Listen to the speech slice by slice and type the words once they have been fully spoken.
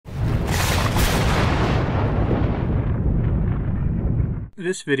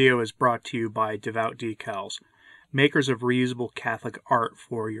This video is brought to you by Devout Decals, makers of reusable Catholic art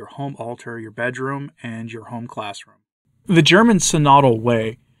for your home altar, your bedroom, and your home classroom. The German Synodal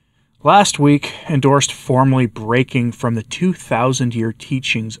Way last week endorsed formally breaking from the 2,000-year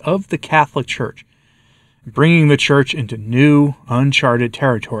teachings of the Catholic Church, bringing the Church into new, uncharted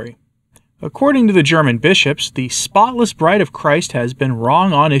territory. According to the German bishops, the spotless bride of Christ has been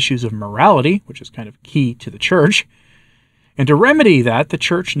wrong on issues of morality, which is kind of key to the Church. And to remedy that, the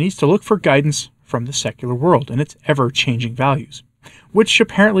Church needs to look for guidance from the secular world and its ever-changing values, which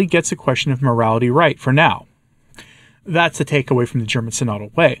apparently gets the question of morality right for now. That's the takeaway from the German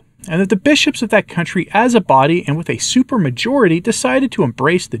Synodal Way, and that the bishops of that country as a body and with a supermajority decided to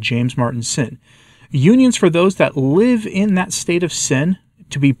embrace the James Martin sin. Unions for those that live in that state of sin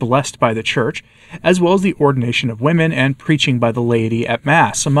to be blessed by the Church, as well as the ordination of women and preaching by the laity at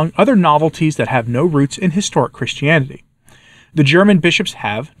Mass, among other novelties that have no roots in historic Christianity. The German bishops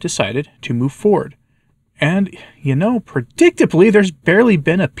have decided to move forward. And, predictably, there's barely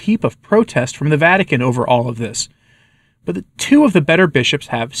been a peep of protest from the Vatican over all of this. But two of the better bishops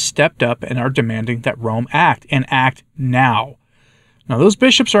have stepped up and are demanding that Rome act, and act now. Now, those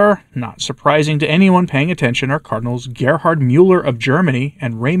bishops are, not surprising to anyone paying attention, are Cardinals Gerhard Mueller of Germany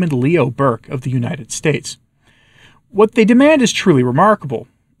and Raymond Leo Burke of the United States. What they demand is truly remarkable.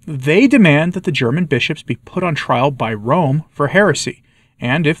 They demand that the German bishops be put on trial by Rome for heresy,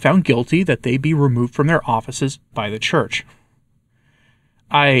 and if found guilty, that they be removed from their offices by the Church.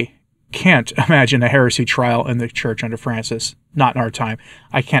 I can't imagine a heresy trial in the Church under Francis, not in our time.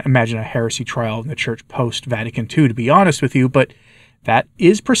 I can't imagine a heresy trial in the Church post-Vatican II, to be honest with you, but that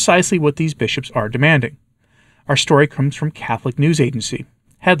is precisely what these bishops are demanding. Our story comes from Catholic News Agency.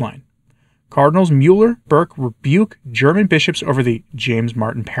 Headline: Cardinals Mueller, Burke rebuke German bishops over the James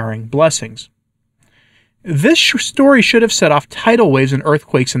Martin pairing blessings. This story should have set off tidal waves and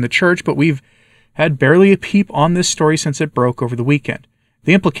earthquakes in the Church, but we've had barely a peep on this story since it broke over the weekend.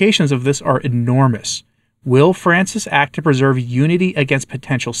 The implications of this are enormous. Will Francis act to preserve unity against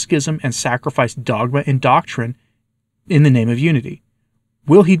potential schism and sacrifice dogma and doctrine in the name of unity?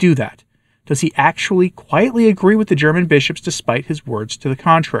 Will he do that? Does he actually quietly agree with the German bishops despite his words to the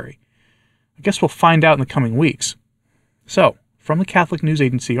contrary? I guess we'll find out in the coming weeks. So, from the Catholic News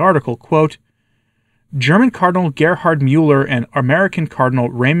Agency article, quote, German Cardinal Gerhard Mueller and American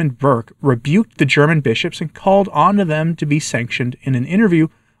Cardinal Raymond Burke rebuked the German bishops and called on them to be sanctioned in an interview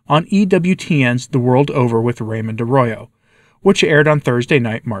on EWTN's The World Over with Raymond Arroyo, which aired on Thursday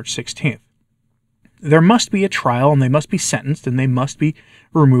night, March 16th. There must be a trial, and they must be sentenced, and they must be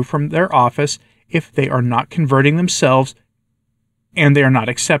removed from their office if they are not converting themselves and they are not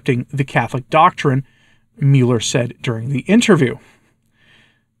accepting the Catholic doctrine, Mueller said during the interview.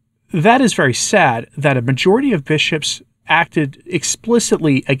 That is very sad that a majority of bishops acted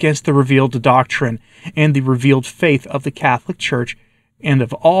explicitly against the revealed doctrine and the revealed faith of the Catholic Church and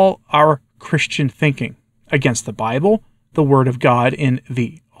of all our Christian thinking, against the Bible, the Word of God in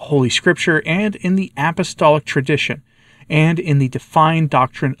the Holy Scripture, and in the apostolic tradition, and in the defined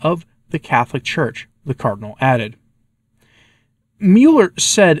doctrine of the Catholic Church, the Cardinal added. Mueller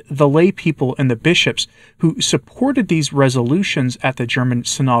said the lay people and the bishops who supported these resolutions at the German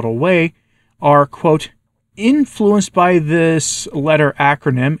Synodal Way are, quote, influenced by this letter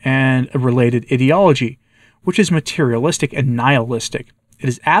acronym and a related ideology, which is materialistic and nihilistic. It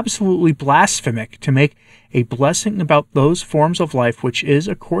is absolutely blasphemic to make a blessing about those forms of life which is,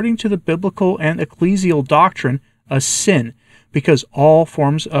 according to the biblical and ecclesial doctrine, a sin, because all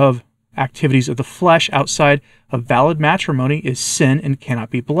forms of activities of the flesh outside of valid matrimony is sin and cannot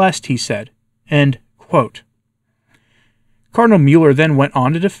be blessed, he said. End quote. Cardinal Mueller then went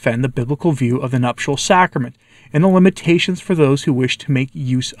on to defend the biblical view of the nuptial sacrament and the limitations for those who wish to make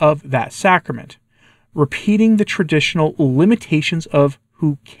use of that sacrament, repeating the traditional limitations of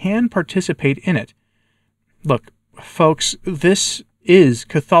who can participate in it. Look, folks, this is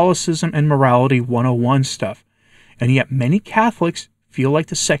Catholicism and Morality 101 stuff, and yet many Catholics feel like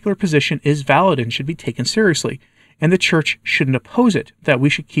the secular position is valid and should be taken seriously, and the Church shouldn't oppose it, that we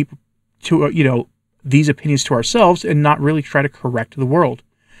should keep to, these opinions to ourselves and not really try to correct the world.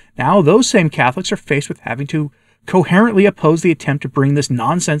 Now, those same Catholics are faced with having to coherently oppose the attempt to bring this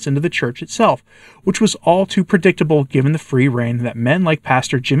nonsense into the Church itself, which was all too predictable given the free rein that men like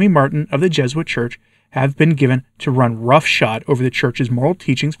Pastor Jimmy Martin of the Jesuit Church have been given to run roughshod over the Church's moral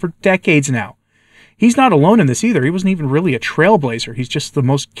teachings for decades now. He's not alone in this either. He wasn't even really a trailblazer. He's just the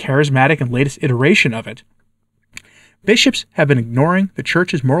most charismatic and latest iteration of it. Bishops have been ignoring the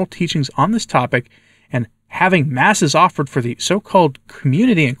Church's moral teachings on this topic and having masses offered for the so-called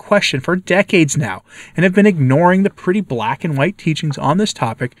community in question for decades now, and have been ignoring the pretty black and white teachings on this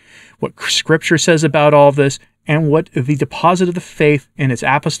topic, what Scripture says about all of this, and what the deposit of the faith in its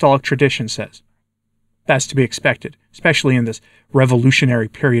apostolic tradition says. That's to be expected, especially in this revolutionary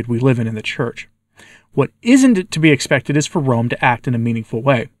period we live in the Church. What isn't to be expected is for Rome to act in a meaningful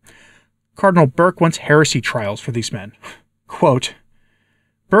way. Cardinal Burke wants heresy trials for these men. Quote,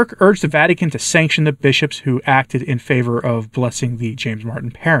 Burke urged the Vatican to sanction the bishops who acted in favor of blessing the James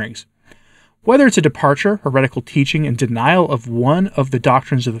Martin pairings. Whether it's a departure, heretical teaching, and denial of one of the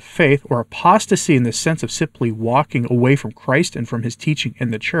doctrines of the faith, or apostasy in the sense of simply walking away from Christ and from his teaching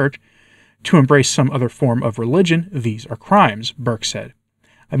in the Church to embrace some other form of religion, these are crimes, Burke said.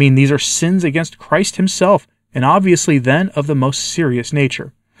 I mean, these are sins against Christ himself, and obviously then of the most serious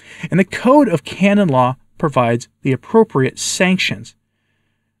nature. And the Code of Canon Law provides the appropriate sanctions.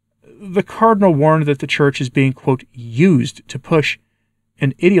 The Cardinal warned that the Church is being, quote, used to push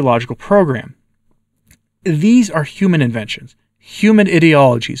an ideological program. These are human inventions, human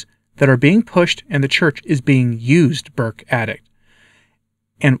ideologies that are being pushed, and the Church is being used, Burke added.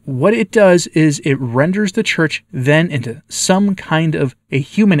 And what it does is it renders the Church then into some kind of a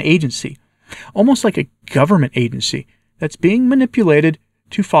human agency, almost like a government agency that's being manipulated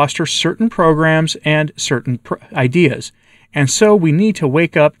to foster certain programs and certain ideas. And so we need to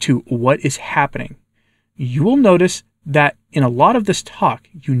wake up to what is happening. You will notice that in a lot of this talk,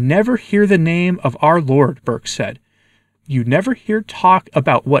 you never hear the name of our Lord, Burke said. You never hear talk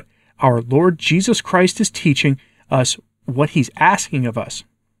about what our Lord Jesus Christ is teaching us, what he's asking of us.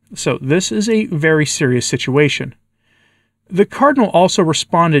 So this is a very serious situation. The Cardinal also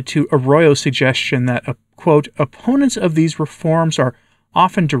responded to Arroyo's suggestion that, quote, opponents of these reforms are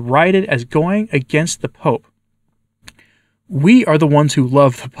often derided as going against the Pope. We are the ones who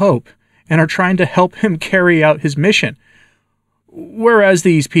love the Pope and are trying to help him carry out his mission. Whereas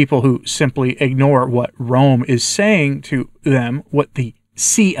these people who simply ignore what Rome is saying to them, what the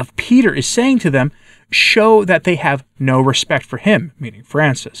See of Peter is saying to them, show that they have no respect for him, meaning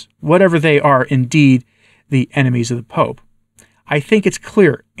Francis, whatever they are indeed the enemies of the Pope. I think it's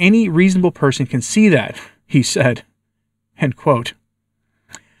clear any reasonable person can see that, he said. End quote.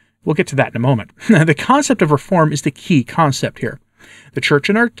 We'll get to that in a moment. The concept of reform is the key concept here. The Church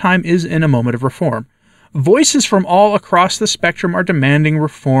in our time is in a moment of reform. Voices from all across the spectrum are demanding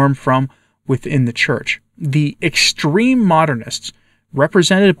reform from within the Church. The extreme modernists,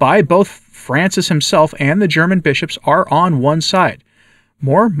 represented by both Francis himself and the German bishops, are on one side.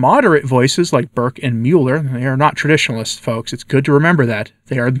 More moderate voices like Burke and Mueller, they are not traditionalists, folks. It's good to remember that.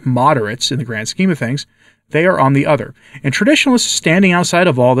 They are moderates in the grand scheme of things. They are on the other. And traditionalists standing outside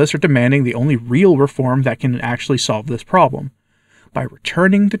of all this are demanding the only real reform that can actually solve this problem. By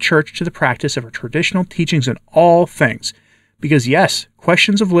returning the Church to the practice of her traditional teachings in all things. Because yes,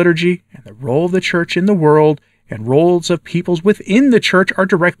 questions of liturgy and the role of the Church in the world and roles of peoples within the Church are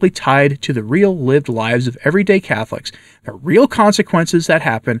directly tied to the real lived lives of everyday Catholics. There are real consequences that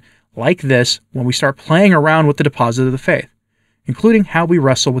happen like this when we start playing around with the deposit of the faith, including how we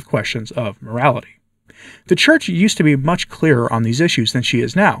wrestle with questions of morality. The Church used to be much clearer on these issues than she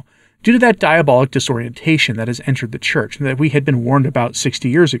is now, due to that diabolic disorientation that has entered the Church and that we had been warned about 60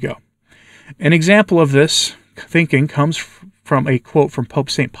 years ago. An example of this thinking comes from a quote from Pope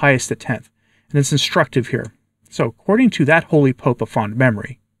St. Pius X, and it's instructive here. So, according to that holy Pope of fond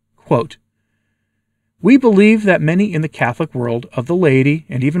memory, quote, we believe that many in the Catholic world of the laity,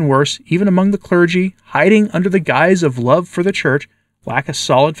 and even worse, even among the clergy, hiding under the guise of love for the Church, lack a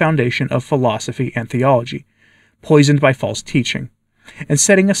solid foundation of philosophy and theology, poisoned by false teaching. And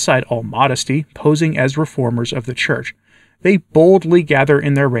setting aside all modesty, posing as reformers of the Church, they boldly gather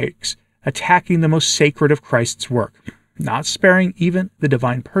in their ranks, attacking the most sacred of Christ's work, not sparing even the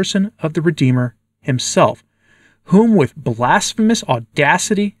divine person of the Redeemer himself, whom with blasphemous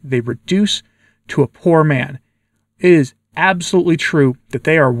audacity they reduce to a poor man. It is absolutely true that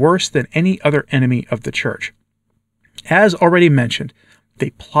they are worse than any other enemy of the Church. As already mentioned, they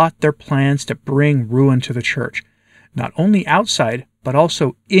plot their plans to bring ruin to the Church, not only outside, but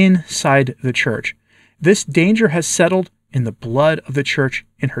also inside the Church. This danger has settled in the blood of the Church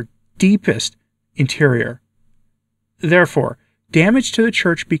in her deepest interior. Therefore, damage to the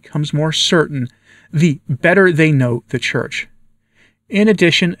Church becomes more certain the better they know the Church. In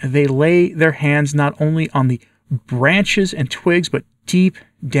addition, they lay their hands not only on the branches and twigs, but deep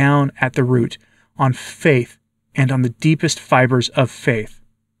down at the root, on faith and on the deepest fibers of faith.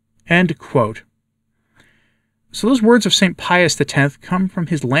 End quote. So those words of St. Pius X come from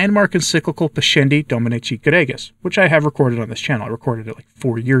his landmark encyclical Pascendi Dominici Gregis, which I have recorded on this channel. I recorded it like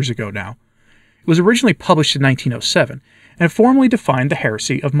 4 years ago now. It was originally published in 1907 and formally defined the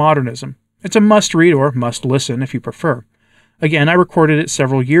heresy of modernism. It's a must-read or must-listen if you prefer. Again, I recorded it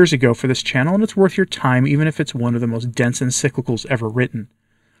several years ago for this channel, and it's worth your time even if it's one of the most dense encyclicals ever written.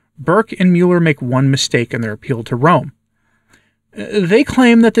 Burke and Mueller make one mistake in their appeal to Rome. They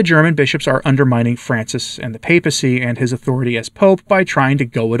claim that the German bishops are undermining Francis and the papacy and his authority as pope by trying to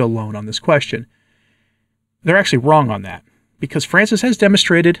go it alone on this question. They're actually wrong on that, because Francis has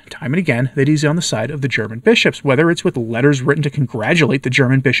demonstrated time and again that he's on the side of the German bishops, whether it's with letters written to congratulate the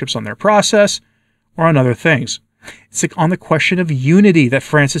German bishops on their process or on other things. It's on the question of unity that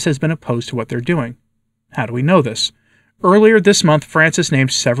Francis has been opposed to what they're doing. How do we know this? Earlier this month, Francis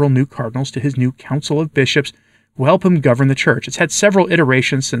named several new cardinals to his new Council of Bishops who help him govern the church. It's had several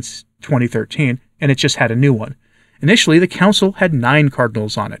iterations since 2013, and it just had a new one. Initially, the council had 9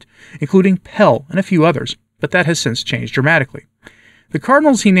 cardinals on it, including Pell and a few others, but that has since changed dramatically. The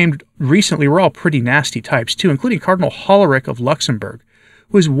cardinals he named recently were all pretty nasty types, too, including Cardinal Heretic of Luxembourg,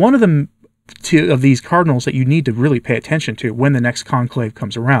 who is one of the two of these cardinals that you need to really pay attention to when the next conclave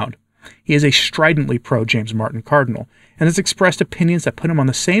comes around. He is a stridently pro-James Martin cardinal, and has expressed opinions that put him on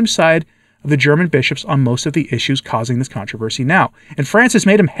the same side of the German bishops on most of the issues causing this controversy now. And Francis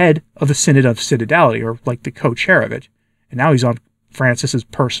made him head of the Synod of Synodality, or like the co-chair of it. And now he's on Francis's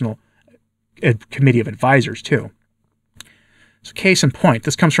personal committee of advisors, too. So case in point,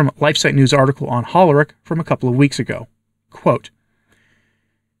 this comes from a LifeSite News article on Heretic from a couple of weeks ago. Quote,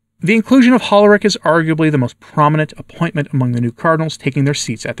 "The inclusion of Heretic is arguably the most prominent appointment among the new cardinals taking their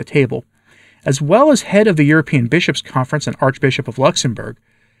seats at the table. As well as head of the European Bishops' Conference and Archbishop of Luxembourg,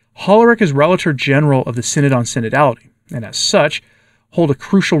 Heretic is Relator General of the Synod on Synodality, and as such, hold a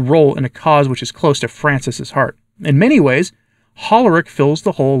crucial role in a cause which is close to Francis's heart. In many ways, Heretic fills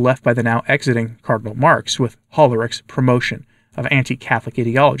the hole left by the now exiting Cardinal Marx with Heleric's promotion of anti-Catholic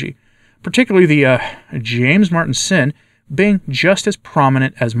ideology, particularly the James Martin sin being just as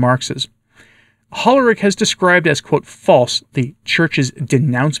prominent as Marx's. Helerich has described as, quote, false the Church's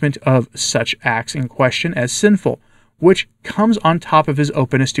denouncement of such acts in question as sinful, which comes on top of his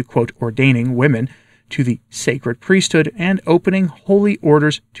openness to, quote, ordaining women to the sacred priesthood and opening holy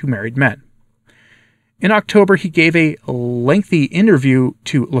orders to married men. In October, he gave a lengthy interview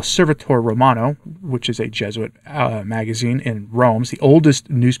to L'Osservatore Romano, which is a Jesuit magazine in Rome, the oldest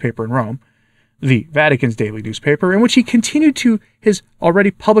newspaper in Rome, the Vatican's daily newspaper, in which he continued to his already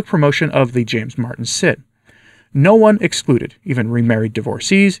public promotion of the James Martin sin. No one excluded, even remarried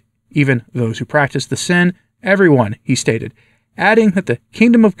divorcees, even those who practiced the sin, everyone, he stated, adding that the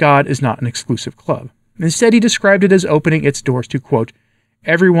kingdom of God is not an exclusive club. Instead, he described it as opening its doors to, quote,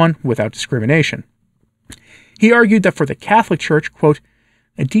 everyone without discrimination. He argued that for the Catholic Church, quote,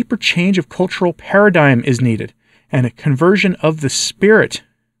 a deeper change of cultural paradigm is needed, and a conversion of the spirit,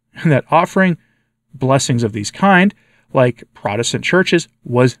 and that offering blessings of these kind, like Protestant churches,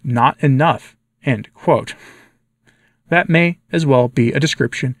 was not enough, end quote. That may as well be a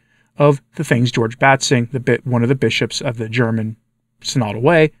description of the things George Batzing, one of the bishops of the German Synodal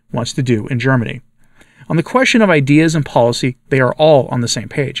Way, wants to do in Germany. On the question of ideas and policy, they are all on the same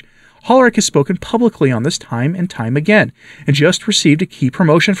page. Helerich has spoken publicly on this time and time again, and just received a key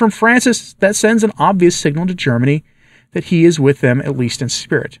promotion from Francis that sends an obvious signal to Germany that he is with them, at least in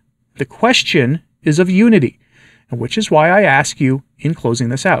spirit. The question is of unity, and which is why I ask you in closing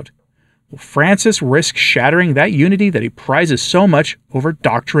this out. Will Francis risk shattering that unity that he prizes so much over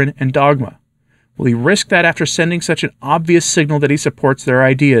doctrine and dogma? Will he risk that after sending such an obvious signal that he supports their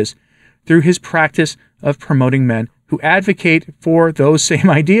ideas through his practice of promoting men who advocate for those same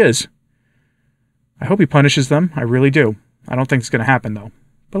ideas? I hope he punishes them. I really do. I don't think it's going to happen, though.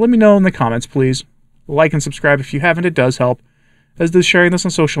 But let me know in the comments, please. Like and subscribe if you haven't. It does help. As does sharing this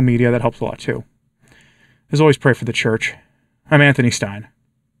on social media. That helps a lot, too. As always, pray for the church. I'm Anthony Stine.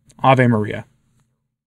 Ave Maria.